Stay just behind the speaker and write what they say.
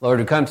Lord,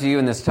 we come to you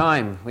in this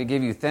time. We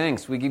give you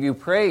thanks. We give you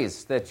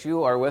praise that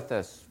you are with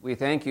us. We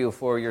thank you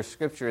for your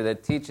scripture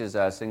that teaches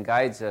us and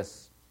guides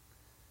us,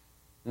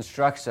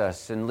 instructs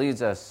us, and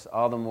leads us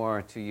all the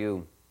more to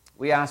you.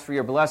 We ask for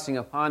your blessing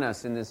upon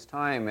us in this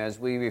time as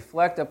we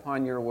reflect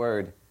upon your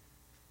word.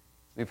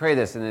 We pray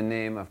this in the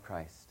name of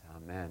Christ.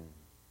 Amen.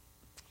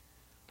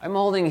 I'm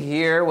holding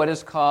here what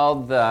is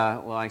called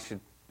I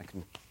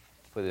can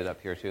put it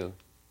up here too.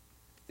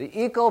 The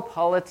Equal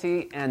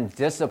Polity and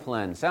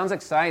Discipline. Sounds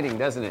exciting,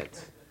 doesn't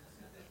it?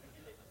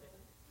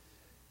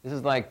 This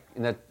is like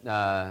in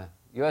the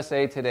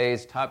USA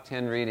Today's top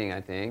 10 reading, I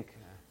think.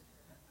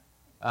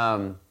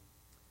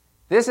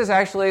 This is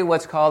actually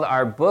what's called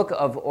our Book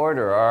of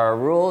Order, our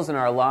rules and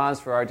our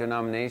laws for our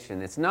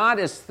denomination. It's not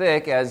as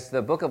thick as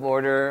the Book of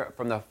Order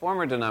from the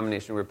former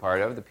denomination we're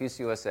part of, the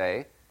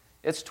PCUSA.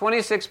 It's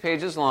 26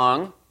 pages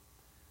long,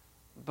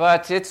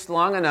 but it's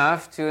long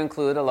enough to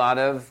include a lot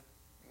of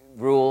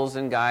rules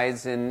and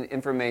guides and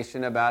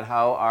information about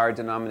how our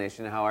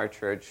denomination, how our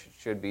church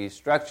should be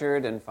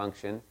structured and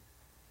function.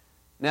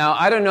 Now,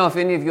 I don't know if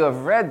any of you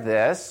have read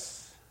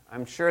this.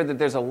 I'm sure that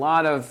there's a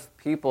lot of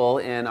people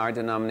in our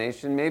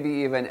denomination, maybe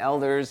even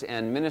elders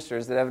and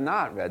ministers, that have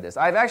not read this.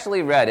 I've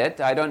actually read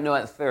it. I don't know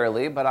it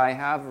thoroughly, but I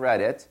have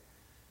read it.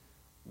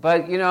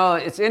 But,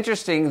 it's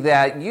interesting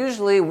that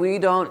usually we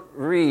don't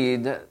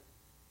read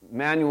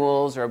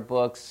manuals or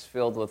books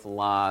filled with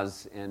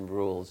laws and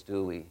rules,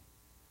 do we?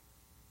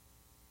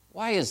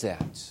 Why is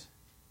that?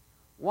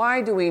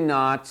 Why do we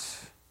not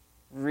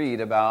read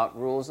about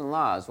rules and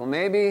laws? Well,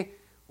 maybe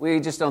we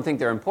just don't think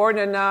they're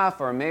important enough,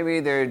 or maybe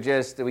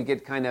we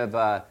get kind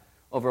of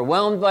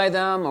overwhelmed by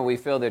them, or we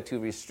feel they're too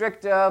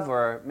restrictive,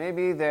 or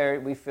maybe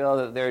we feel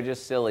that they're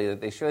just silly, that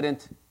they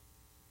shouldn't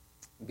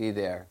be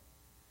there.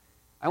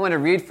 I want to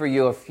read for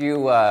you a few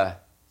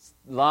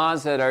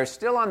laws that are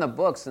still on the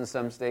books in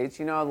some states.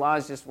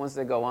 Laws just, once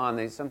they go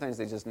on, sometimes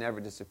they just never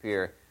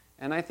disappear.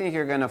 And I think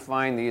you're going to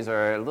find these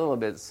are a little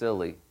bit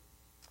silly.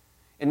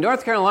 In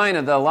North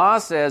Carolina, the law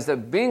says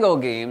that bingo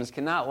games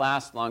cannot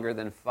last longer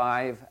than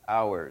 5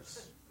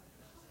 hours.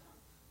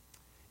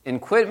 In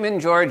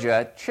Quitman,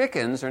 Georgia,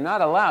 chickens are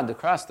not allowed to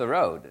cross the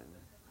road.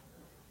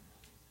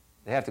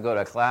 They have to go to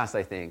a class,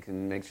 I think,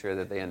 and make sure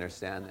that they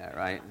understand that,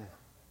 right?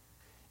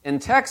 In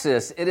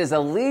Texas, it is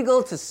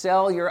illegal to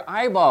sell your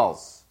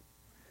eyeballs.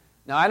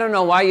 Now, I don't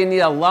know why you need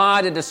a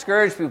law to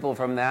discourage people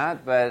from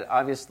that, but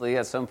obviously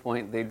at some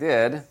point they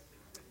did.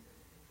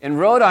 In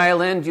Rhode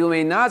Island, you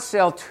may not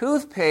sell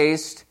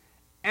toothpaste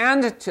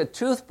and a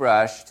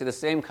toothbrush to the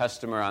same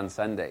customer on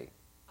Sunday.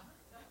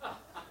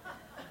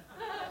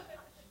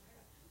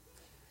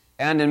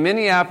 And in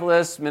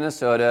Minneapolis,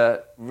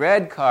 Minnesota,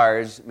 red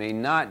cars may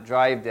not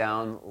drive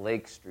down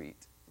Lake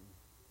Street.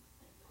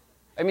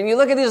 I mean, you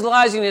look at these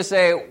laws and you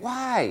say,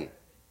 why?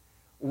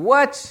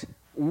 What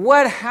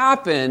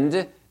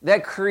happened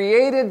that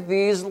created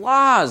these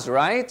laws,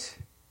 right?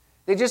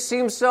 They just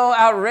seem so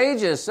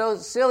outrageous, so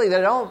silly,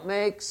 that don't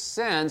make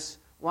sense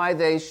why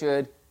they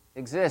should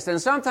exist.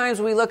 And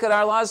sometimes we look at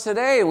our laws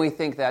today and we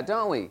think that,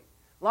 don't we?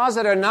 Laws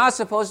that are not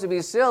supposed to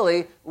be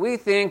silly, we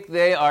think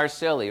they are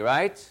silly,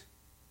 right?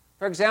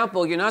 For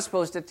example, you're not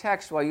supposed to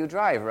text while you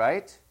drive,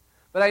 right?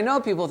 But I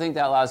know people think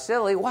that law is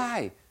silly.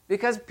 Why?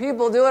 Because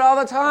people do it all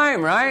the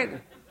time, right?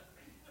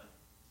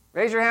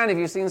 Raise your hand if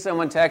you've seen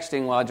someone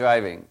texting while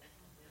driving.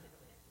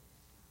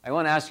 I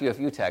won't ask you if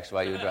you text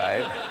while you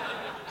drive.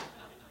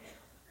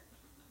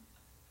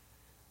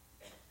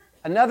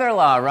 Another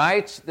law,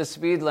 right? The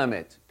speed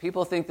limit.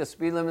 People think the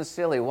speed limit is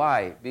silly.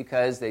 Why?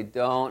 Because they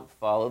don't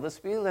follow the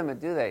speed limit,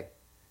 do they?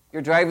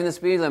 You're driving the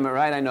speed limit,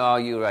 right? I know all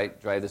you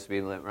drive the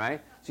speed limit, right?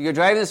 So you're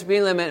driving the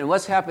speed limit, and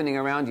what's happening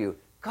around you?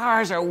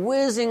 Cars are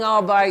whizzing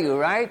all by you,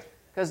 right?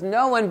 Because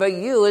no one but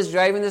you is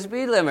driving the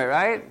speed limit,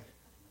 right?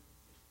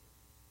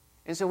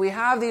 And so we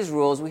have these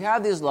rules, we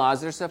have these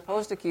laws. They're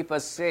supposed to keep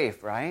us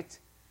safe, right?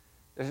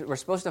 We're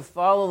supposed to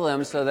follow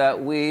them so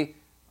that we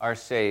are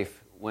safe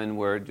when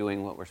we're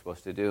doing what we're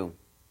supposed to do.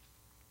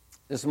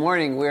 This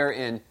morning, we're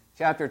in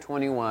chapter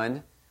 21. We're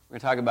going to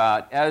talk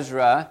about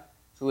Ezra,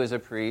 who is a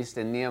priest,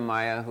 and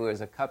Nehemiah, who is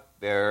a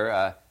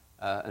cupbearer,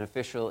 an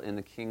official in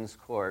the king's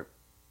court.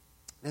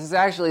 This is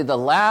actually the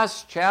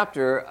last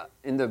chapter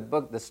in the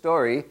book, the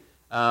story,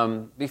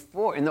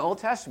 before in the Old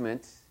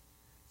Testament.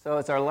 So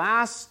it's our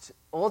last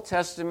Old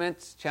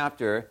Testament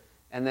chapter,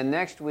 and then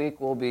next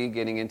week we'll be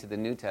getting into the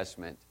New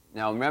Testament.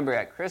 Now remember,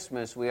 at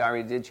Christmas we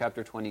already did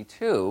chapter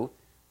 22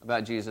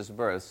 about Jesus'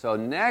 birth. So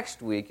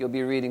next week you'll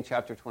be reading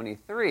chapter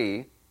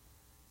 23,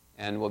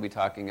 and we'll be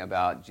talking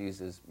about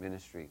Jesus'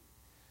 ministry.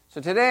 So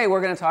today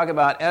we're going to talk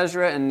about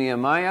Ezra and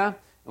Nehemiah, and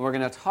we're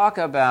going to talk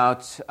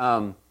about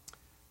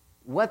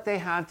what they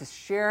have to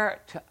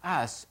share to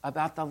us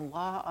about the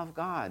law of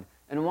God,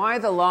 and why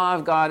the law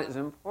of God is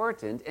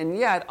important, and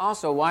yet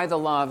also why the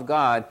law of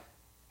God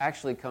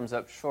actually comes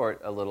up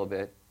short a little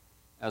bit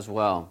as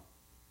well.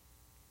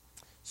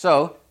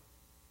 So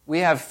we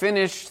have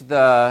finished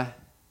the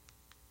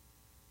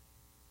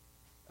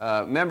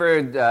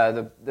Remember,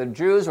 the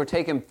Jews were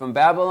taken from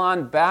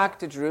Babylon back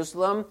to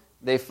Jerusalem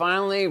they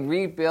finally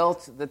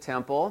rebuilt the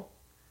temple.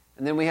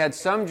 And then we had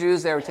some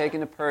Jews that were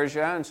taken to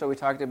Persia, and so we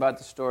talked about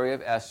the story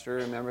of Esther,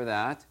 remember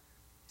that.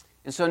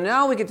 And so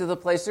now we get to the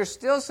place, there's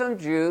still some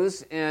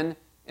Jews in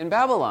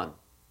Babylon.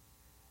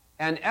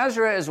 And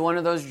Ezra is one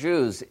of those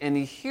Jews, and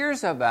he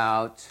hears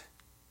about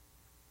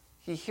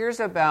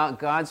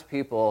God's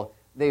people.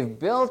 They've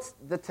built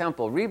the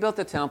temple, rebuilt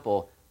the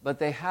temple, but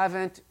they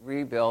haven't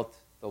rebuilt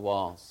the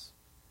walls.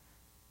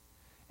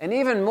 And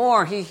even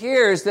more, he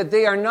hears that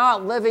they are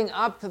not living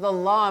up to the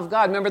law of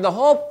God. Remember, the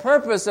whole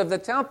purpose of the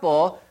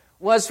temple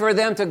was for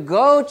them to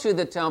go to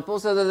the temple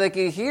so that they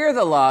could hear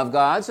the law of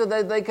God, so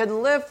that they could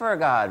live for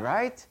God,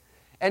 right?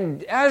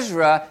 And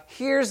Ezra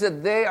hears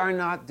that they are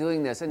not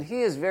doing this, and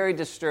he is very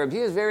disturbed. He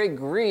is very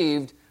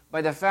grieved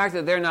by the fact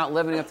that they're not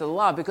living up to the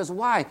law. Because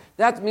why?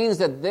 That means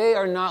that they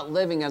are not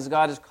living as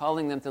God is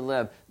calling them to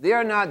live. They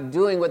are not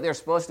doing what they're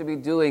supposed to be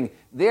doing.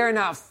 They are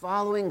not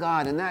following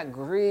God, and that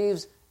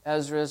grieves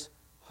Ezra's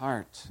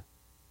heart.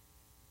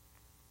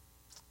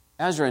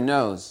 Ezra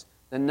knows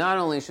that not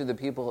only should the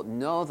people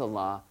know the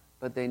law,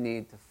 but they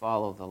need to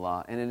follow the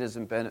law, and it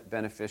isn't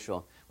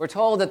beneficial. We're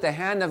told that the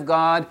hand of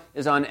God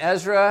is on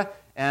Ezra,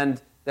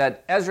 and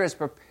that Ezra has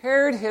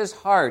prepared his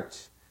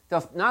heart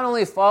to not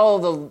only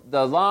follow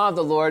the law of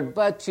the Lord,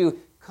 but to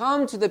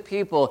come to the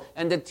people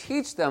and to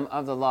teach them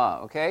of the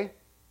law, okay?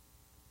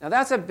 Now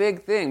that's a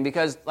big thing,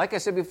 because like I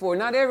said before,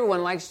 not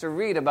everyone likes to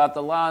read about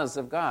the laws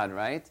of God,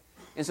 right?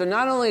 And so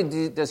not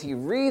only does he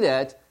read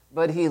it,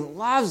 but he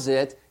loves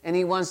it, and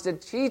he wants to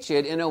teach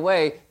it in a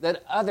way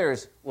that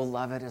others will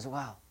love it as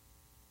well.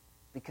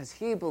 Because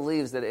he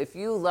believes that if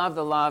you love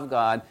the law of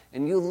God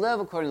and you live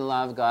according to the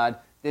law of God,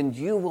 then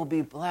you will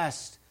be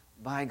blessed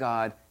by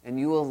God and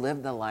you will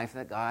live the life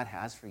that God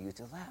has for you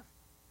to live.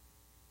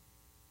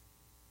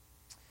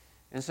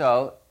 And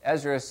so,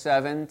 Ezra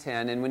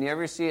 7:10, and when you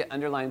ever see an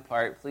underlined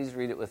part, please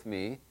read it with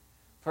me.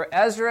 For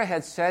Ezra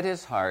had set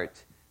his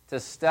heart to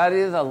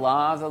study the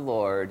law of the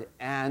Lord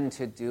and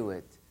to do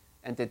it,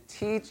 and to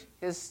teach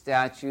his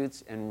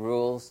statutes and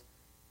rules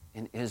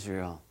in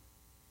Israel.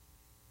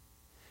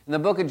 In the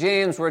book of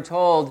James, we're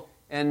told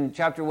in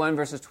chapter 1,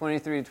 verses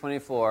 23 to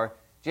 24,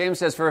 James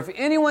says, For if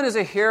anyone is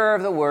a hearer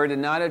of the word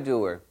and not a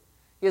doer,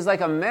 he is like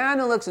a man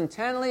who looks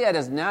intently at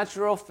his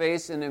natural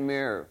face in a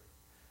mirror.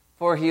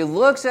 For he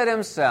looks at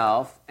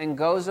himself and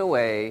goes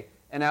away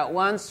and at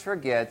once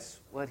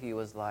forgets what he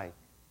was like.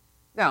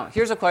 Now,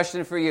 here's a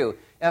question for you.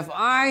 If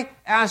I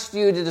asked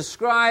you to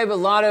describe a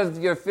lot of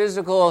your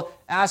physical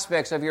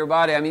aspects of your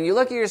body, I mean, you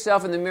look at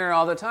yourself in the mirror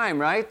all the time,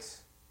 right?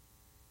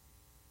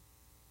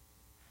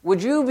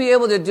 Would you be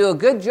able to do a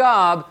good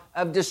job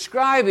of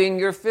describing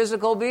your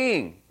physical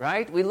being,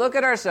 right? We look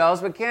at ourselves,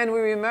 but can we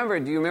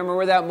remember? Do you remember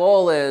where that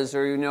mole is?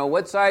 Or,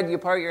 what side you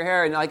part your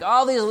hair? And like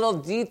all these little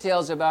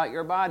details about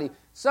your body.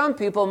 Some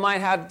people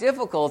might have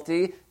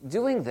difficulty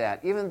doing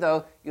that, even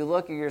though you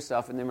look at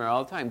yourself in the mirror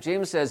all the time.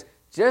 James says,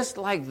 just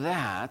like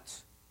that,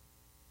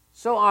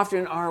 so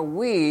often are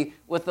we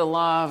with the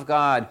law of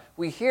God.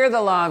 We hear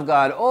the law of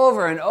God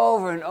over and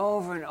over and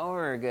over and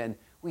over again.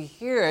 We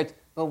hear it,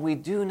 but we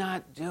do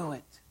not do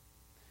it.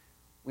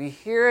 We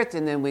hear it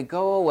and then we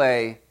go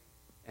away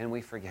and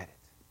we forget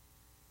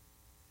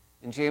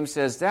it. And James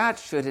says that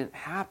shouldn't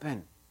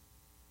happen.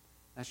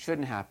 That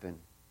shouldn't happen.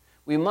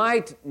 We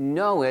might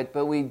know it,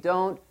 but we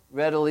don't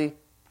readily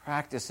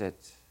practice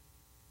it.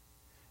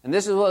 And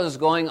this is what was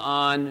going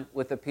on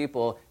with the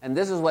people, and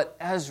this is what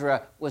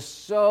Ezra was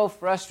so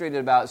frustrated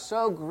about,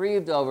 so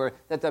grieved over,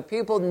 that the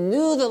people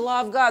knew the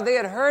law of God. They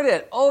had heard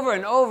it over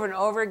and over and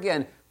over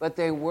again, but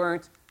they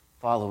weren't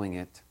following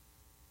it.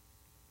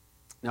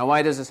 Now,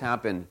 why does this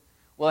happen?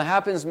 Well, it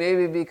happens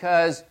maybe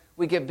because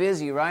we get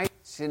busy, right?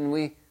 And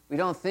we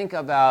don't think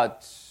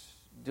about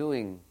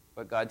doing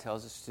what God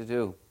tells us to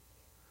do.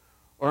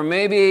 Or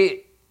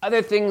maybe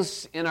other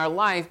things in our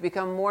life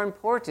become more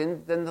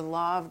important than the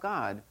law of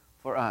God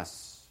for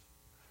us.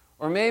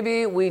 Or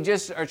maybe we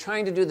just are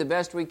trying to do the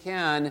best we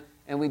can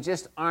and we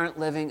just aren't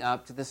living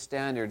up to the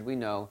standard we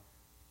know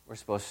we're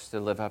supposed to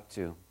live up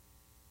to.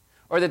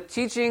 Or the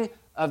teaching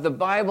of the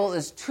Bible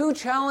is too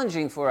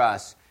challenging for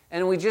us.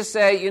 And we just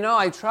say,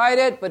 I tried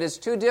it, but it's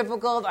too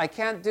difficult. I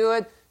can't do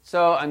it,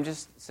 so I'm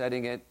just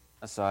setting it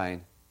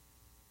aside.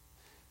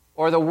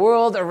 Or the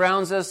world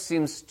around us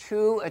seems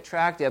too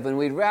attractive, and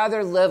we'd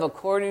rather live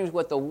according to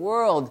what the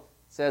world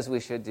says we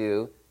should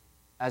do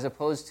as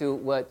opposed to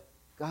what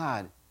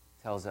God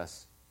tells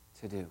us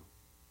to do.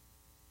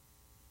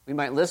 We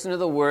might listen to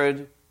the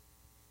word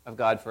of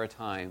God for a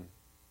time,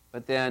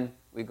 but then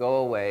we go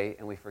away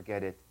and we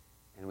forget it,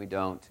 and we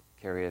don't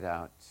carry it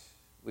out.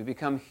 We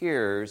become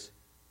hearers,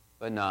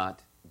 but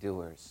not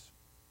doers.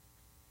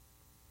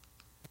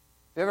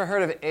 Have you ever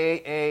heard of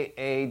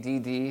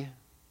AAADD?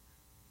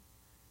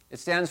 It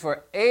stands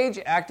for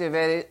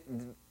Age-Activated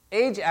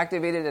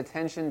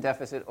Attention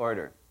Deficit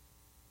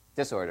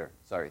Disorder.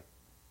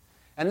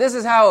 And this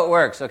is how it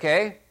works,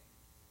 okay?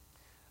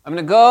 I'm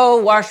going to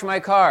go wash my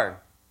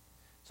car.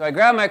 So I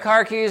grab my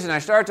car keys and I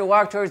start to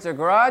walk towards the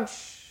garage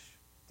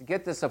to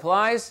get the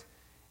supplies,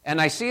 and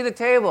I see the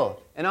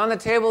table. And on the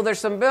table there's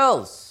some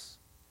bills.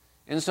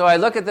 And so I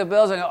look at the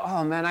bills and I go,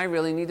 oh man, I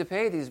really need to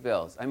pay these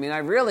bills. I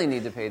really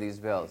need to pay these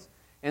bills.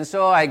 And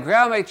so I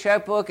grab my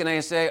checkbook and I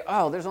say,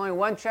 oh, there's only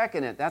one check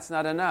in it. That's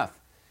not enough.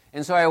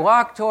 And so I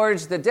walk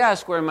towards the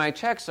desk where my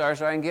checks are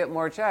so I can get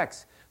more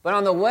checks. But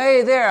on the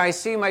way there, I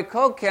see my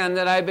Coke can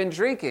that I've been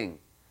drinking.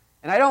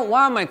 And I don't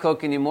want my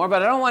Coke anymore,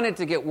 but I don't want it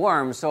to get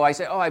warm. So I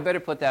say, oh, I better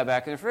put that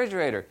back in the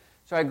refrigerator.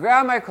 So I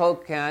grab my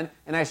Coke can,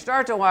 and I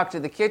start to walk to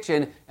the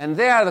kitchen, and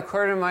there, out of the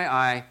corner of my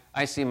eye,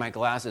 I see my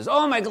glasses.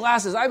 Oh, my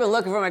glasses! I've been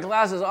looking for my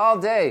glasses all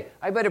day.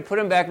 I better put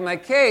them back in my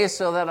case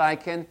so that I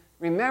can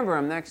remember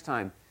them next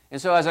time.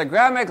 And so as I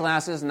grab my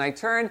glasses, and I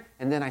turn,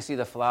 and then I see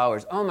the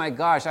flowers. Oh, my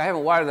gosh, I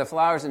haven't watered the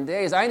flowers in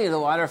days. I need to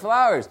water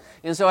flowers.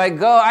 And so I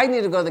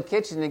need to go to the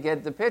kitchen to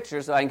get the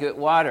pitcher so I can get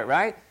water,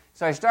 right?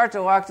 So I start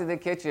to walk to the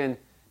kitchen,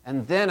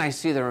 and then I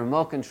see the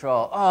remote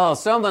control. Oh,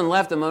 someone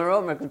left the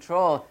remote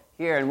control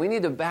here, and we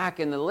need it back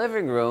in the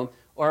living room,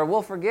 or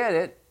we'll forget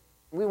it.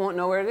 We won't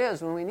know where it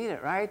is when we need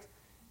it, right?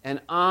 And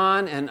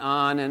on and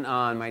on and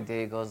on, my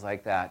day goes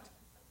like that.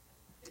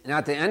 And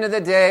at the end of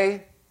the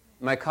day,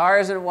 my car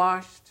isn't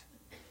washed.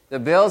 The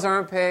bills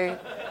aren't paid.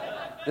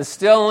 There's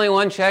still only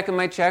one check in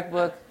my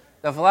checkbook.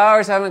 The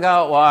flowers haven't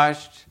got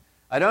washed.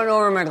 I don't know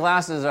where my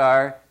glasses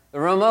are. The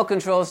remote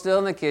control is still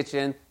in the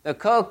kitchen. The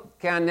Coke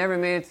can never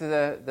made it to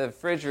the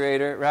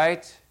refrigerator,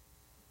 right?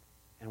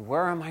 And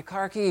where are my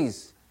car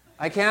keys?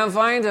 I can't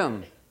find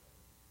them.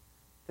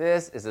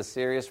 This is a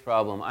serious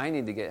problem. I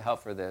need to get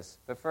help for this.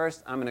 But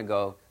first, I'm going to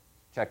go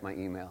check my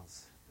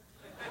emails.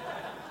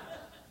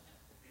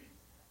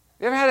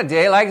 You ever had a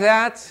day like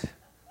that?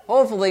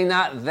 Hopefully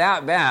not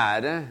that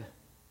bad.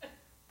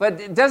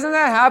 But doesn't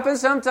that happen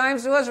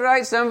sometimes to us,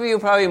 right? Some of you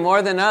probably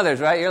more than others,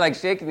 right? You're like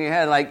shaking your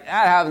head like,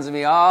 that happens to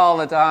me all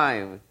the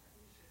time.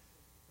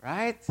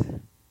 Right?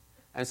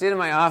 I'm sitting in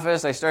my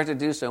office. I start to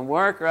do some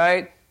work,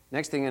 right?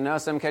 Next thing you know,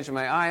 something catches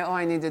my eye. Oh,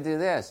 I need to do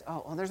this.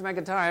 Oh, well, there's my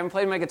guitar. I haven't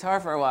played my guitar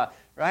for a while,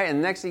 right?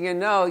 And next thing you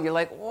know, you're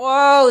like,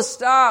 whoa,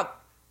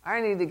 stop. I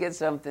need to get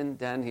something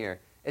done here.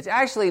 It's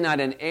actually not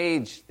an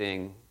age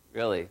thing,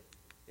 really.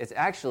 It's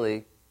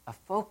actually a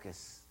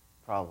focus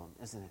problem,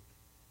 isn't it?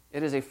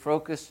 It is a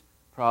focus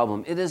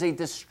problem. It is a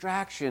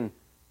distraction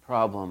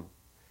problem.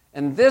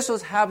 And this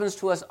is what happens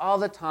to us all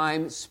the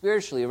time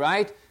spiritually,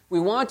 right? We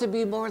want to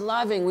be more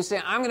loving. We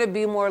say, I'm going to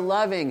be more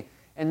loving.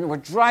 And we're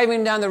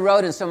driving down the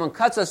road and someone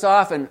cuts us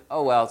off and,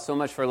 oh, well, so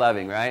much for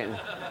loving, right?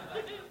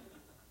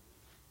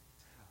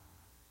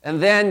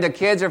 And then the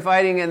kids are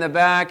fighting in the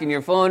back and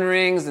your phone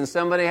rings and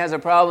somebody has a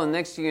problem.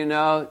 Next thing you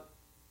know,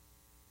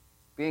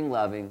 being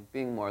loving,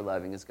 being more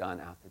loving has gone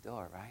out the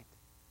door, right?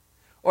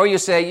 Or you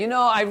say,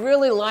 I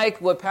really like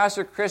what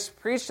Pastor Chris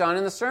preached on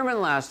in the sermon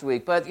last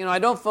week, but, I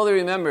don't fully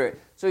remember it.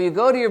 So you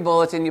go to your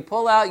bulletin, you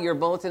pull out your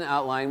bulletin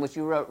outline, which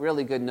you wrote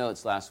really good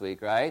notes last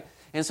week, right?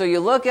 And so you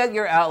look at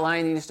your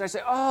outline and you start to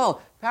say,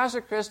 oh, Pastor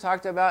Chris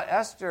talked about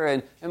Esther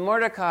and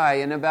Mordecai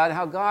and about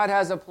how God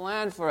has a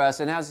plan for us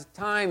and has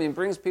time and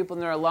brings people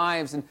in our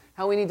lives and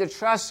how we need to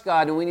trust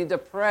God and we need to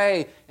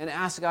pray and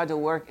ask God to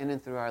work in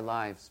and through our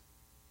lives.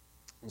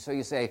 And so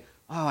you say,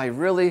 oh, I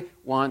really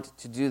want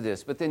to do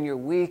this. But then your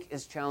week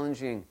is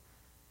challenging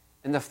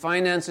and the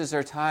finances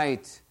are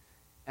tight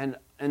and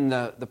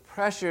the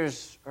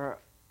pressures are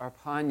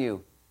upon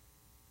you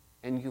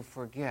and you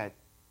forget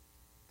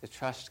to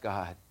trust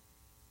God.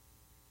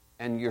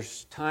 And your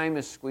time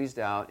is squeezed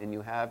out and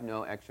you have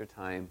no extra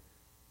time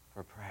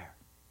for prayer.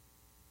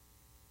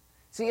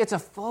 See, it's a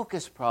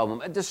focus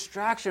problem, a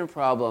distraction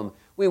problem.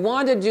 We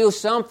want to do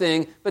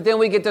something, but then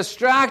we get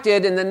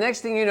distracted, and the next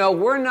thing you know,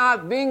 we're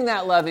not being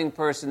that loving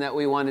person that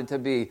we wanted to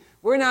be.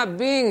 We're not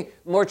being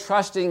more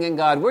trusting in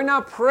God. We're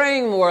not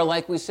praying more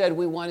like we said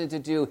we wanted to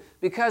do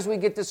because we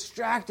get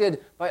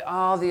distracted by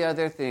all the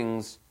other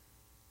things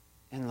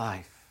in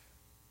life.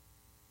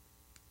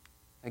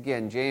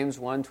 Again, James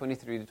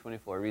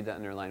 1:23-24. Read that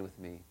underline with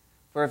me.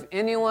 For if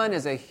anyone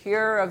is a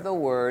hearer of the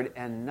word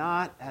and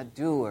not a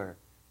doer,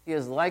 he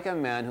is like a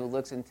man who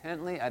looks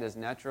intently at his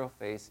natural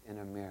face in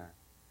a mirror.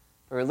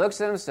 For he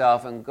looks at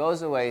himself and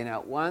goes away and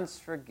at once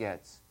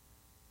forgets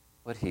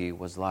what he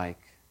was like.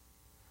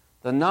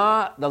 The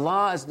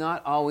law is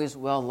not always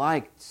well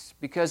liked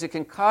because it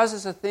can cause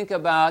us to think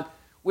about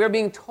we're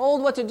being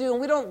told what to do,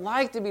 and we don't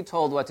like to be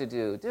told what to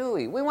do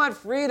we? We want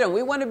freedom.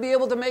 We want to be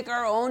able to make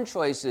our own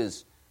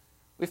choices.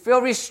 We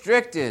feel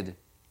restricted,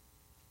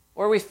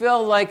 or we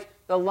feel like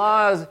the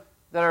laws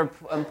that are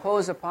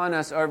imposed upon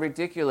us are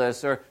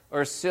ridiculous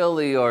or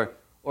silly, or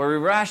we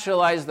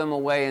rationalize them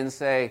away and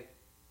say,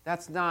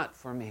 that's not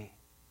for me.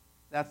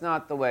 That's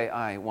not the way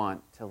I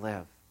want to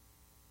live.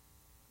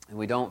 And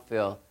we don't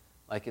feel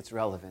like it's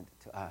relevant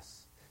to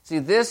us. See,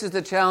 this is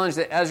the challenge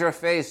that Ezra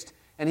faced,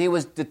 and he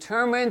was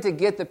determined to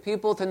get the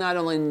people to not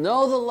only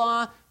know the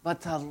law, but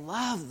to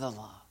love the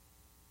law.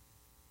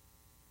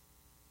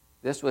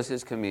 This was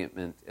his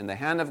commitment, and the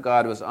hand of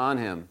God was on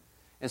him.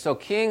 And so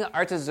King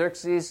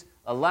Artaxerxes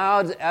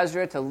allowed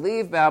Ezra to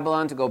leave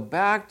Babylon to go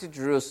back to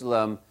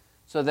Jerusalem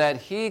so that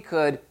he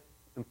could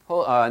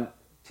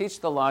teach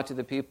the law to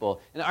the people.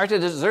 And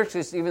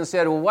Artaxerxes even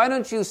said, well, why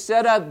don't you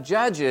set up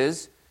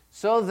judges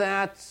so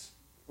that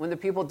when the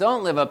people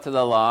don't live up to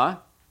the law,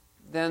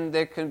 then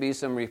there can be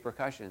some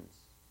repercussions.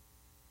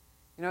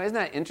 Isn't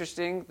that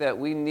interesting that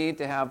we need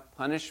to have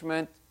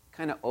punishment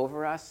kind of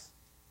over us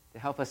to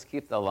help us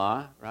keep the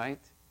law, right?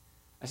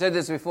 I said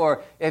this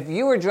before. If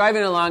you were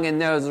driving along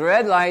and there was a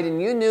red light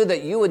and you knew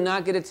that you would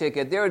not get a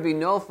ticket, there would be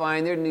no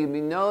fine, there would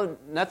be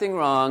nothing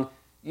wrong,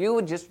 you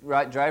would just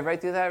drive right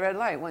through that red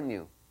light, wouldn't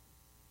you?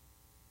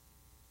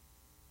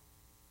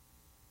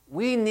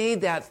 We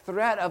need that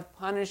threat of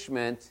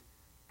punishment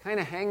kind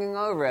of hanging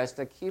over us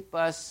to keep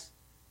us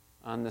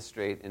on the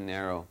straight and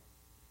narrow.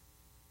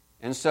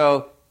 And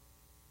so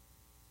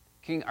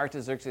King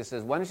Artaxerxes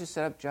says, why don't you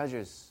set up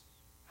judges?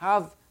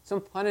 Have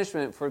some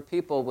punishment for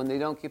people when they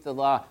don't keep the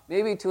law,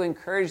 maybe to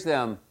encourage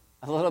them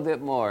a little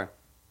bit more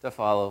to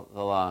follow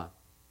the law.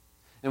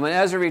 And when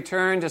Ezra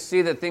returned to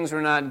see that things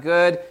were not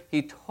good,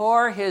 he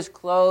tore his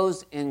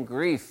clothes in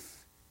grief.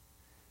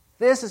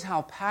 This is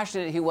how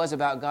passionate he was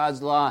about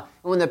God's law.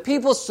 And when the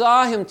people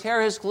saw him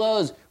tear his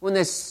clothes, when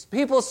the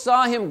people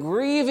saw him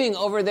grieving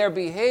over their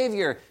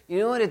behavior, you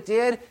know what it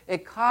did?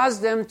 It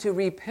caused them to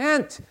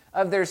repent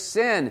of their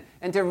sin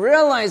and to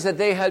realize that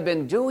they had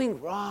been doing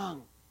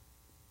wrong.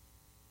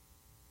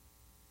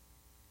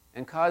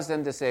 And caused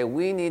them to say,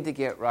 we need to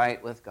get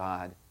right with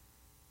God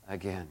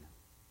again.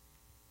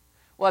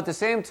 Well, at the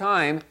same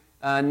time,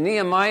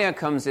 Nehemiah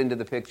comes into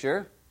the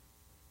picture.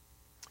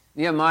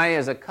 Nehemiah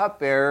is a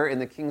cupbearer in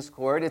the king's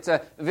court. It's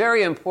a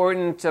very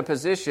important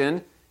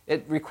position.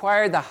 It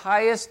required the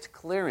highest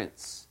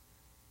clearance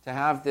to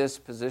have this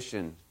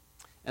position.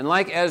 And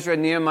like Ezra,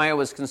 Nehemiah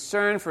was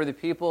concerned for the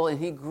people, and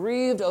he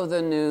grieved over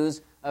the news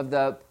of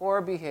the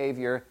poor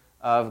behavior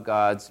of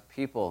God's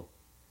people.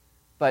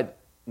 But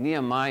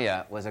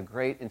Nehemiah was a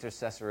great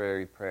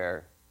intercessory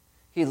prayer.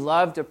 He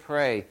loved to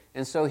pray,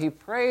 and so he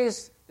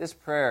prays this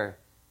prayer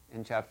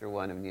in chapter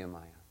 1 of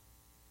Nehemiah.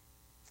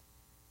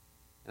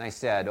 And I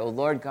said, O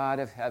Lord God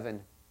of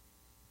heaven,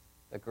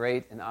 the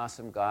great and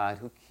awesome God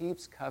who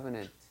keeps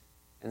covenant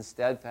and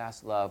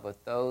steadfast love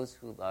with those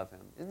who love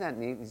him. Isn't that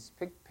neat? He's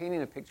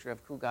painting a picture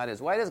of who God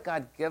is. Why does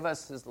God give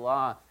us his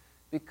law?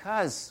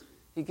 Because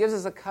he gives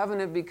us a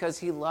covenant because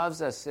he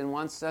loves us and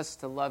wants us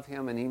to love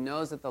him, and he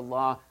knows that the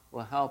law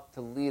will help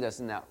to lead us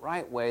in that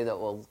right way that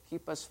will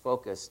keep us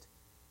focused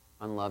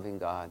on loving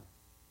God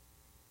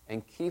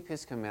and keep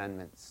his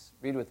commandments.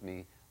 Read with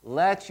me.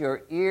 Let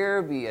your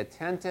ear be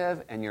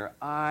attentive and your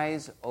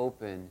eyes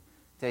open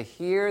to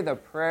hear the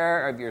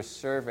prayer of your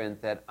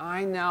servant that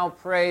I now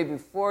pray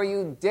before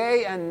you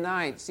day and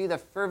night. See the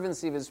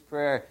fervency of his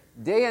prayer.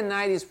 Day and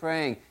night he's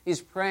praying.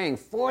 He's praying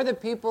for the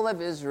people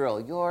of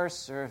Israel, your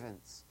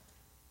servants,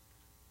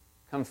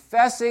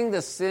 confessing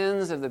the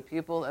sins of the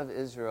people of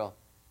Israel,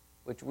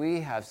 which we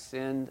have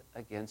sinned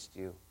against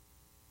you.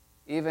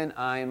 Even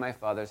I and my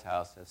Father's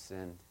house have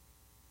sinned.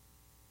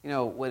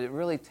 What it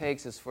really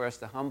takes is for us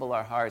to humble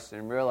our hearts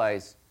and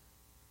realize,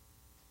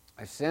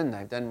 I've sinned,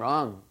 I've done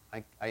wrong.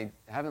 I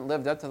haven't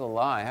lived up to the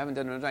law. I haven't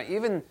done it right.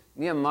 Even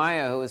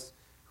Nehemiah, who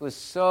was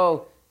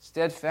so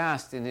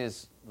steadfast in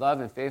his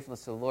love and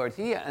faithfulness to the Lord,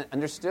 he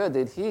understood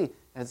that he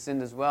had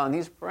sinned as well. And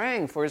he's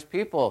praying for his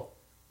people.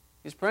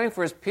 He's praying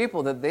for his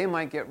people that they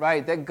might get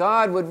right, that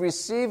God would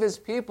receive his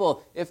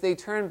people if they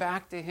turn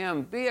back to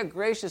him. Be a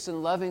gracious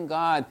and loving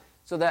God,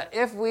 so that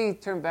if we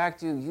turn back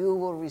to you, you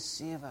will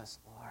receive us,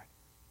 Lord.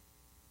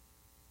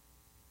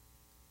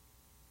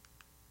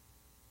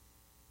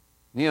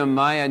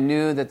 Nehemiah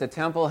knew that the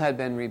temple had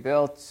been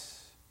rebuilt,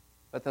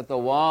 but that the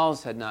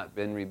walls had not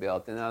been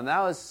rebuilt. And now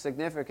that was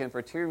significant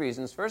for two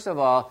reasons. First of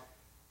all,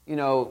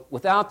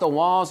 without the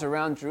walls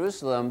around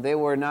Jerusalem, they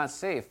were not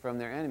safe from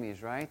their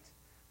enemies, right?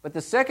 But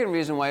the second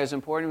reason why it was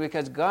important,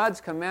 because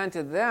God's command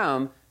to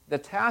them, the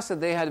task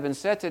that they had been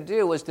set to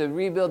do, was to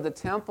rebuild the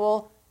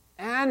temple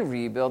and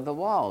rebuild the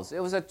walls.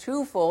 It was a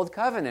twofold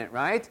covenant,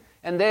 right?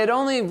 And they had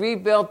only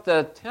rebuilt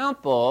the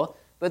temple,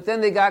 but then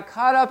they got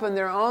caught up in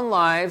their own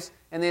lives,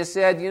 and they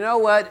said, you know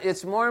what,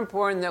 it's more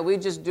important that we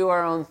just do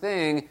our own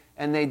thing,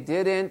 and they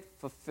didn't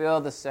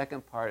fulfill the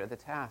second part of the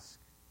task.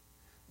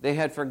 They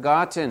had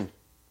forgotten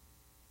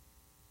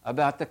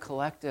about the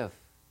collective.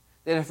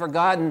 They had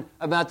forgotten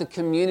about the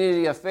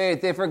community of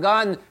faith. They had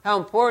forgotten how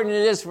important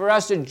it is for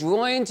us to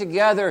join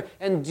together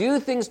and do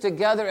things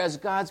together as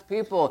God's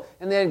people.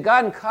 And they had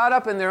gotten caught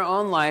up in their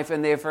own life,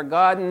 and they had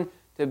forgotten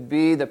to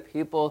be the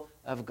people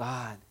of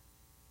God.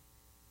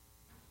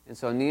 And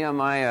so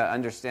Nehemiah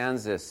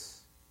understands this,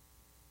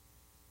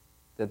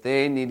 that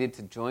they needed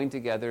to join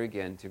together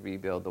again to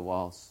rebuild the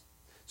walls.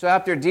 So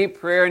after deep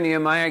prayer,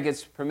 Nehemiah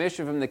gets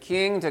permission from the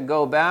king to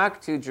go back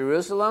to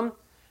Jerusalem.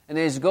 And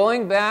as he's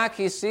going back,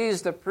 he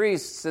sees the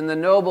priests and the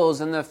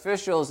nobles and the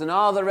officials and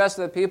all the rest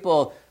of the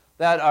people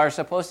that are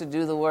supposed to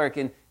do the work.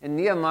 And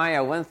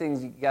Nehemiah, one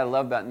thing you got to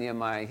love about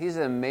Nehemiah, he's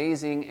an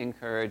amazing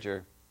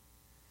encourager.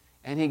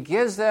 And he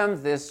gives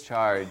them this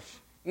charge.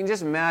 You can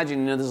just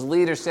imagine, this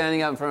leader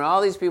standing up in front of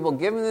all these people,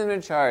 giving them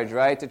a charge,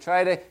 right, to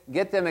try to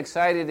get them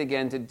excited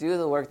again to do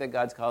the work that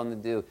God's called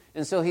them to do.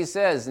 And so he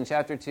says in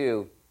chapter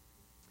 2,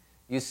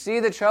 you see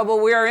the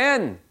trouble we are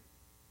in,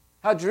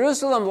 how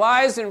Jerusalem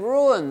lies in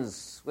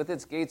ruins with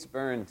its gates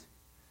burned.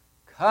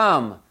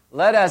 Come,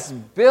 let us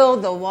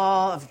build the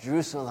wall of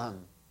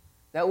Jerusalem,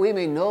 that we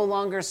may no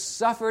longer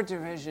suffer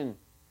derision.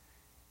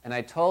 And I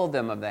told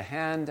them of the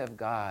hand of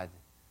God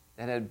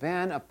that had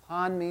been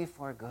upon me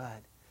for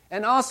good,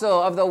 and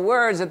also of the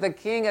words that the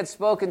king had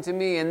spoken to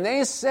me. And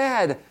they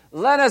said,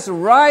 let us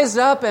rise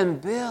up and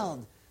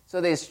build.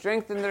 So they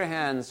strengthened their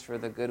hands for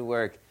the good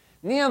work.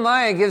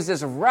 Nehemiah gives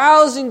this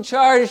rousing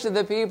charge to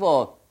the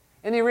people.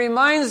 And he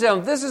reminds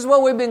them, this is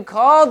what we've been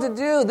called to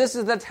do. This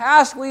is the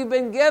task we've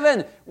been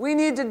given. We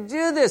need to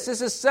do this.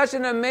 This is such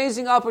an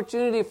amazing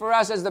opportunity for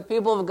us as the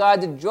people of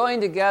God to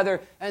join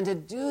together and to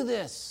do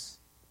this.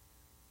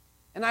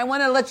 And I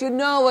want to let you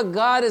know what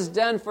God has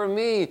done for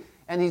me.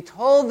 And he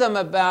told them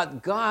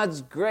about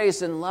God's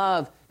grace and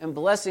love and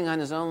blessing on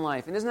his own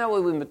life. And isn't that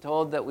what we've been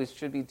told that we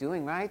should be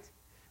doing, right?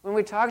 When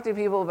we talk to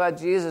people about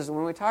Jesus,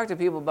 when we talk to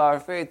people about our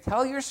faith,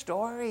 tell your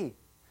story.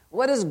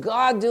 What is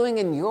God doing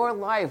in your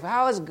life?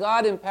 How has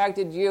God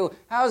impacted you?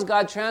 How has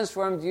God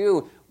transformed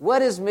you?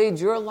 What has made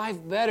your life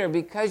better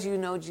because you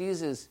know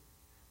Jesus?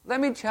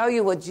 Let me tell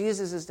you what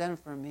Jesus has done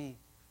for me.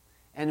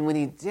 And when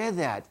he did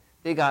that,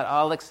 they got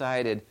all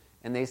excited.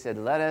 And they said,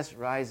 let us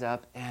rise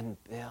up and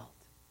build.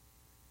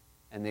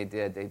 And they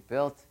did. They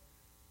built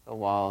the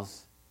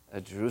walls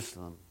of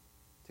Jerusalem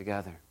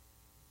together.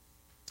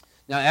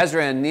 Now,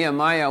 Ezra and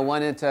Nehemiah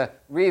wanted to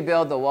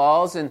rebuild the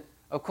walls. And,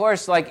 of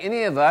course, like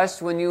any of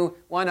us, when you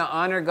want to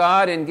honor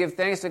God and give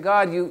thanks to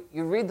God, you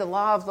read the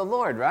law of the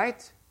Lord, right?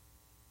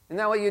 Isn't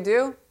that what you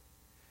do?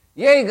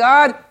 Yay,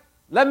 God,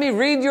 let me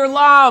read your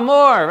law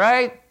more,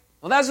 right?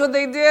 Well, that's what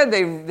they did.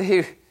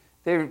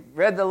 They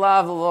read the law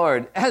of the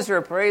Lord.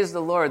 Ezra praised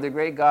the Lord, the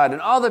great God. And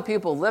all the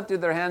people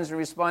lifted their hands and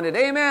responded,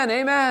 Amen,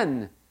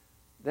 amen.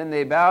 Then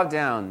they bowed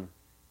down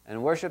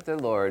and worshiped the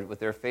Lord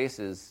with their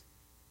faces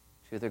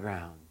to the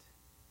ground.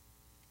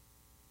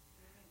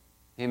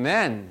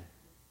 Amen.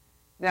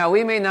 Now,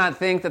 we may not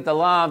think that the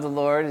law of the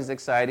Lord is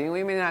exciting.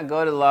 We may not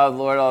go to the law of the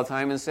Lord all the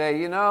time and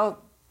say,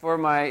 for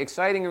my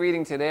exciting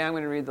reading today, I'm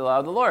going to read the law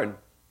of the Lord.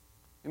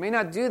 We may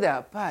not do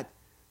that, but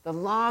the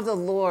law of the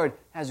Lord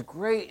has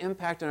great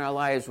impact on our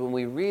lives when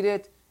we read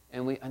it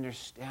and we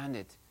understand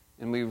it.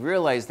 And we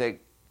realize that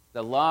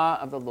the law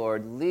of the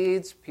Lord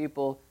leads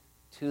people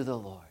to the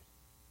Lord.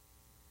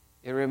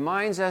 It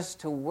reminds us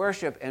to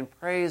worship and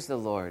praise the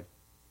Lord.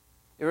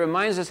 It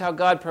reminds us how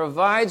God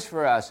provides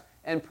for us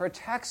and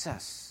protects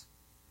us.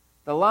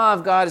 The law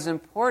of God is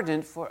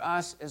important for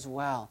us as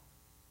well,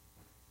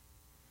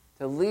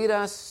 to lead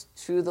us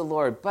to the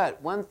Lord.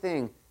 But one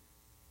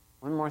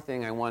more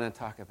thing I want to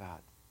talk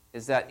about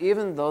is that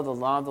even though the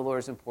law of the Lord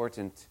is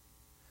important,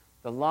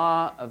 the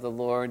law of the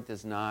Lord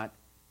does not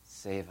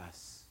save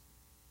us.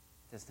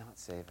 It does not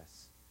save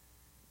us.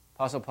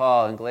 Apostle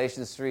Paul in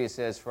Galatians 3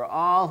 says, for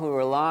all who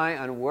rely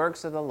on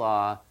works of the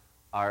law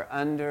are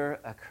under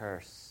a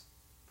curse.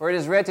 For it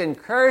is written,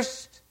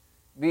 cursed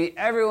be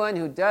everyone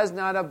who does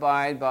not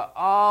abide by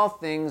all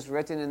things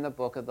written in the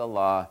book of the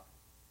law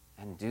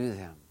and do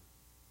them.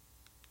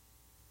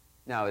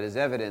 Now it is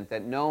evident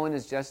that no one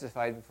is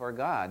justified before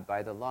God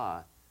by the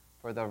law,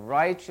 for the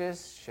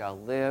righteous shall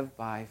live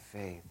by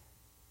faith.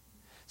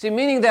 See,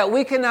 meaning that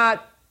we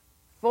cannot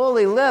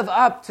fully live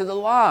up to the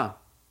law,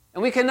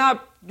 and we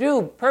cannot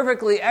do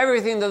perfectly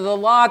everything that the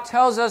law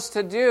tells us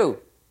to do.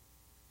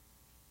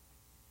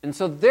 And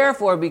so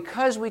therefore,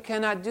 because we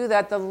cannot do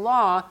that, the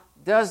law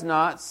does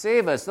not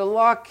save us. The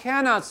law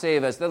cannot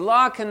save us. The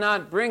law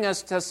cannot bring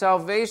us to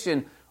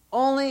salvation.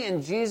 Only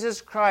in Jesus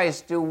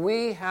Christ do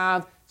we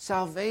have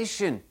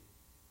salvation,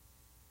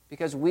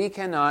 because we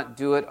cannot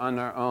do it on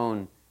our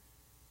own.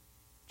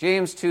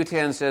 James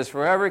 2:10 says,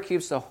 for whoever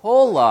keeps the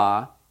whole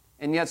law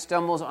and yet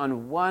stumbles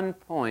on one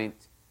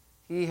point,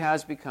 he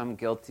has become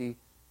guilty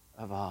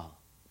of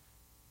all.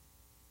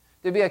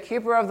 To be a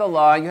keeper of the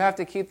law, you have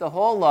to keep the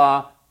whole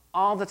law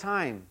all the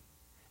time.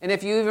 And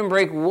if you even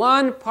break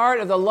one part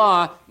of the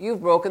law,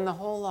 you've broken the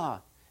whole law.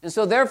 And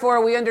so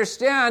therefore we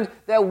understand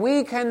that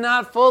we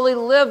cannot fully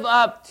live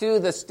up to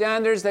the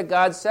standards that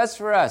God sets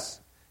for us.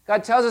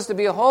 God tells us to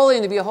be holy,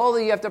 and to be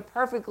holy you have to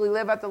perfectly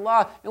live out the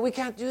law, and we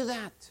can't do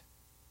that.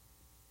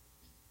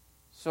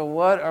 So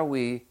what are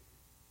we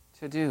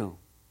to do?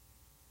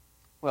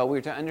 Well,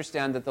 we're to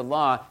understand that the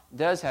law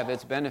does have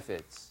its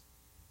benefits.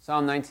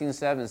 Psalm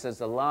 19:7 says,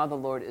 the law of the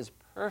Lord is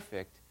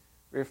perfect,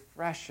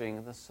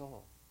 refreshing the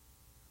soul.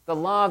 The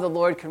law of the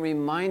Lord can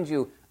remind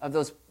you of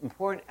those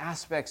important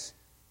aspects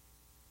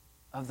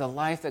of the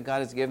life that God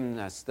has given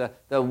us,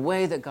 the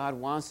way that God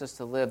wants us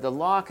to live. The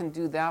law can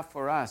do that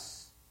for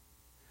us.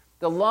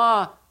 The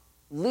law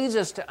leads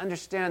us to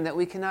understand that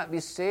we cannot be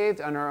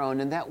saved on our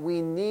own and that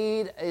we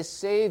need a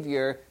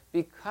Savior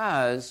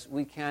because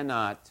we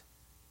cannot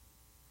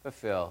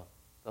fulfill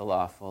the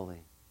law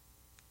fully.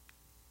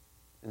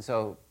 And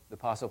so the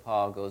Apostle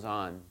Paul goes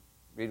on.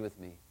 Read with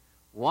me.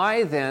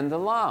 Why then the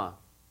law?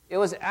 It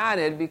was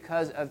added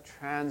because of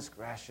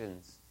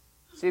transgressions.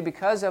 See,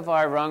 because of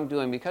our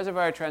wrongdoing, because of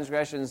our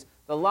transgressions,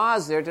 the law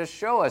is there to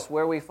show us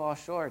where we fall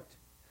short.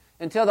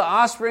 Until the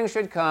offspring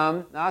should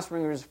come, the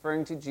offspring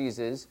referring to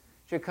Jesus,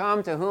 should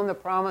come to whom the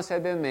promise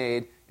had been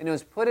made, and it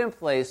was put in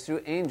place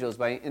through angels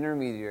by an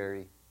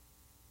intermediary.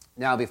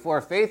 Now, before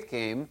faith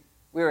came,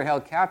 we were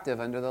held captive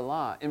under the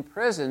law,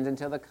 imprisoned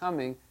until the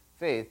coming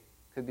faith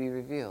could be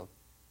revealed.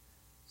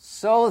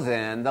 So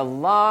then, the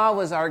law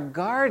was our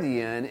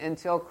guardian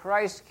until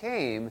Christ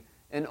came,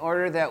 in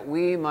order that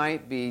we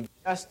might be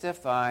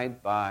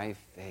justified by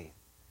faith.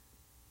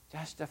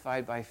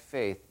 Justified by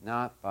faith,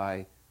 not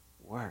by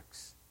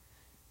works.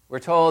 We're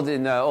told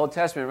in the Old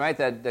Testament, right,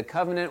 that the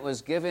covenant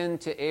was given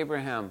to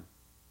Abraham.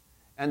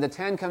 And the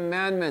Ten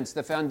Commandments,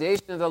 the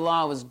foundation of the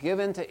law, was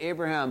given to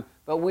Abraham.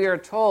 But we are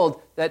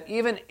told that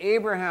even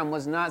Abraham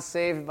was not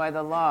saved by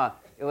the law.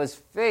 It was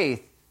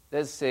faith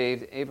that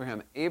saved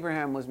Abraham.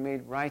 Abraham was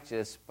made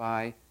righteous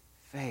by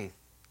faith.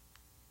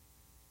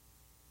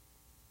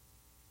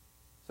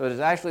 So it is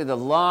actually the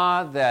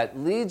law that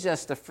leads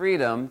us to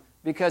freedom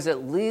because it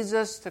leads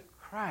us to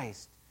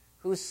Christ,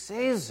 who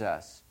saves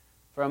us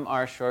from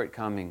our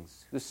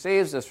shortcomings, who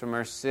saves us from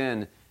our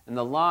sin. And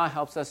the law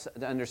helps us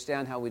to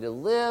understand how we to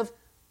live,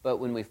 but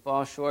when we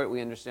fall short,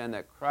 we understand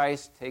that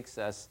Christ takes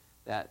us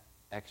that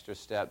extra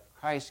step.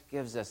 Christ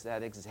gives us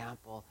that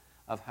example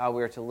of how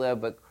we're to live,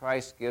 but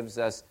Christ gives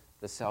us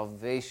the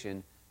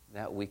salvation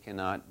that we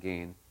cannot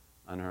gain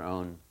on our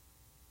own.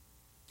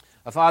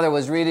 A father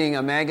was reading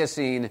a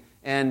magazine,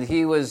 and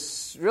he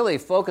was really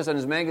focused on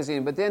his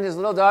magazine, but then his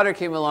little daughter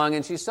came along,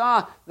 and she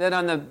saw that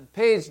on the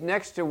page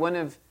next to one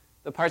of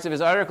the parts of his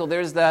article,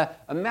 there's a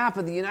map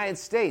of the United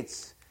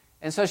States.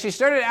 And so she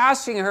started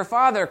asking her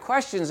father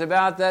questions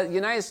about the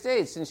United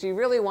States, and she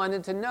really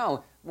wanted to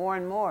know more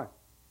and more.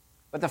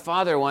 But the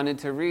father wanted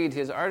to read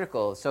his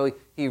article. So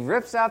he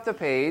rips out the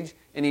page,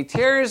 and he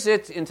tears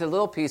it into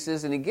little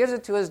pieces, and he gives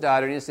it to his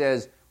daughter, and he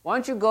says, "Why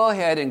don't you go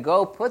ahead and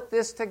go put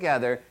this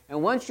together,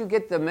 and once you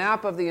get the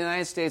map of the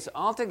United States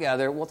all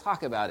together, we'll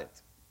talk about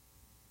it."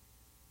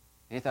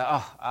 And he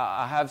thought,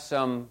 I'll have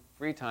some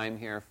free time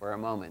here for a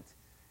moment.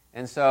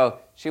 And so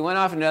she went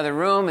off in another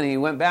room, and he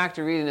went back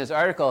to reading his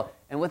article,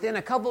 and within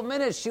a couple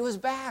minutes, she was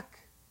back.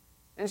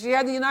 And she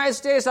had the United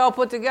States all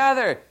put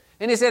together.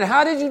 And he said,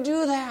 "How did you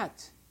do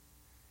that?"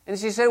 And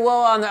she said,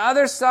 "Well, on the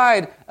other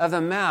side of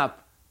the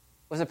map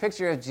was a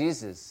picture of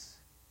Jesus.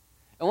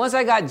 And once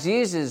I got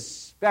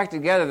Jesus back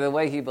together the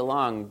way he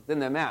belonged, then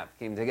the map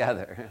came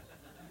together."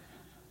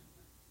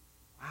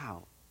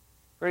 Wow.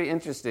 Pretty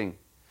interesting.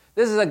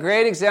 This is a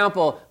great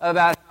example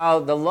about how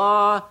the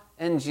law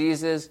and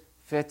Jesus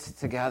fit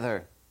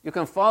together. You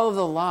can follow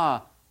the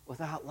law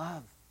without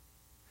love.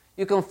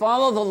 You can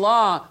follow the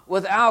law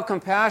without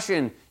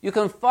compassion. You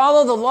can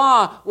follow the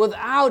law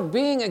without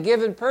being a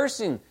given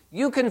person.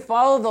 You can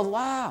follow the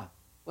law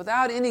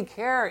without any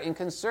care and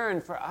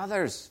concern for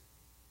others.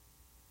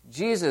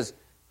 Jesus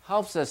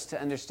helps us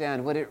to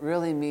understand what it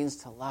really means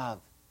to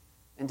love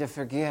and to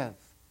forgive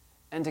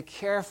and to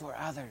care for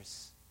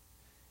others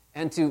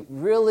and to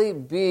really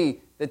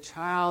be the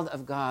child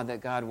of God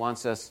that God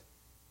wants us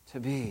to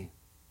be.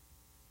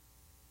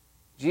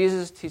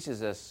 Jesus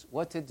teaches us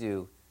what to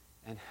do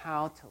and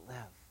how to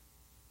live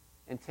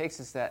and takes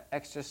us that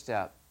extra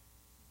step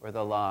where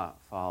the law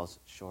falls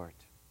short.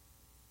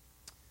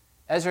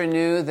 Ezra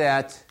knew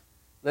that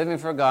living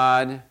for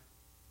God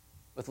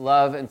with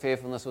love and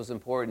faithfulness was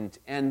important,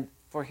 and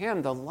for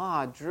him, the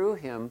law drew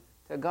him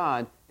to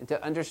God and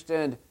to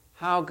understand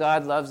how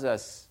God loves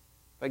us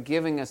by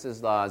giving us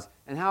his laws,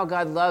 and how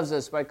God loves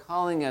us by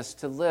calling us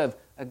to live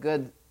a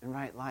good and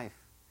right life.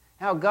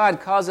 How God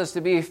calls us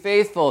to be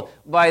faithful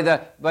by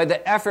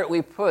the effort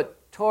we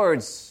put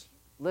towards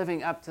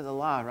living up to the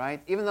law,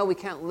 right? Even though we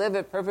can't live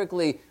it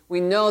perfectly, we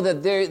know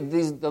that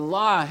the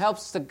law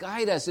helps to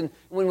guide us. And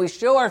when we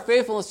show our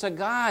faithfulness to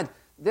God,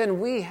 then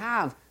we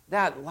have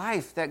that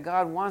life that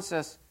God wants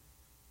us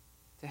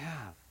to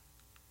have.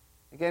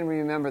 Again,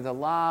 remember, the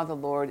law of the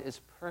Lord is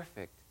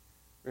perfect,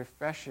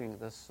 refreshing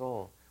the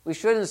soul. We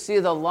shouldn't see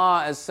the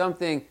law as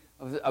something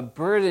of a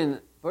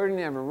burden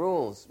of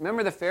rules.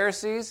 Remember the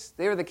Pharisees?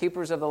 They were the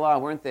keepers of the law,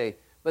 weren't they?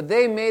 But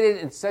they made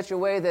it in such a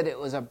way that it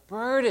was a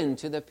burden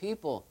to the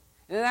people.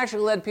 And it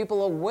actually led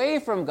people away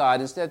from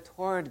God instead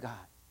toward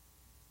God.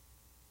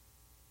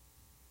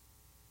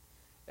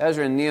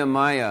 Ezra and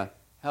Nehemiah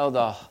held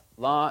the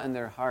law in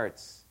their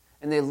hearts.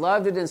 And they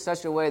loved it in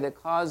such a way that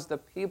caused the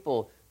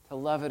people to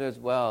love it as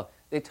well.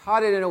 They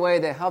taught it in a way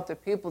that helped the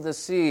people to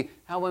see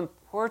how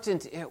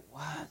important it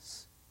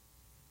was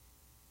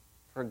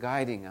for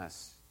guiding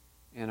us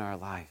in our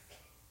life.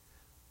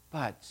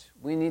 But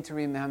we need to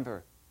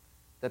remember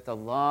that the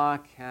law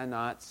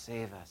cannot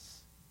save us.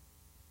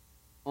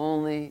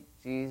 Only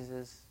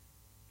Jesus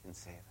can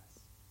save us.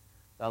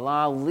 The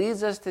law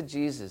leads us to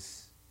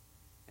Jesus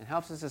and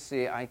helps us to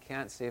see, I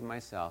can't save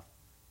myself,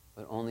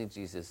 but only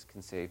Jesus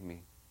can save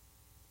me.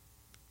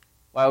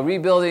 While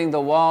rebuilding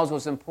the walls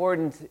was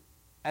important,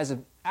 as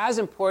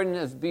important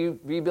as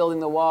rebuilding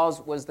the walls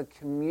was the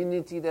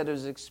community that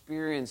was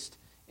experienced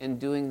in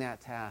doing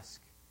that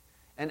task.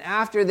 And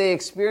after they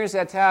experienced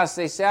that task,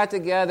 they sat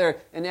together,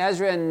 and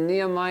Ezra and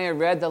Nehemiah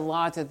read the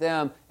law to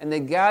them, and they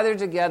gathered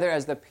together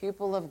as the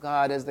people of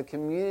God, as the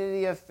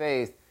community of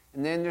faith,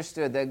 and they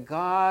understood that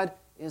God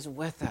is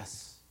with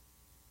us.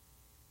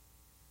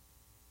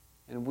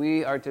 and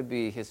we are to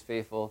be his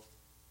faithful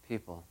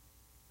people.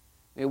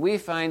 May we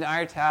find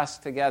our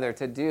task together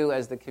to do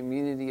as the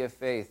community of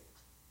faith.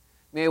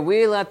 May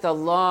we let the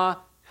law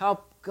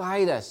help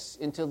guide us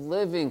into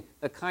living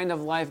the kind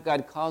of life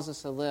God calls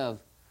us to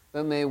live.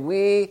 But may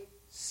we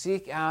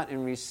seek out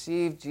and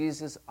receive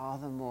Jesus all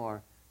the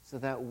more so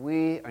that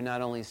we are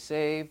not only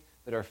saved,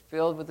 but are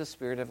filled with the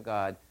Spirit of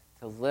God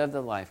to live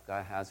the life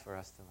God has for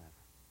us to live.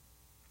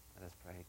 Let us pray.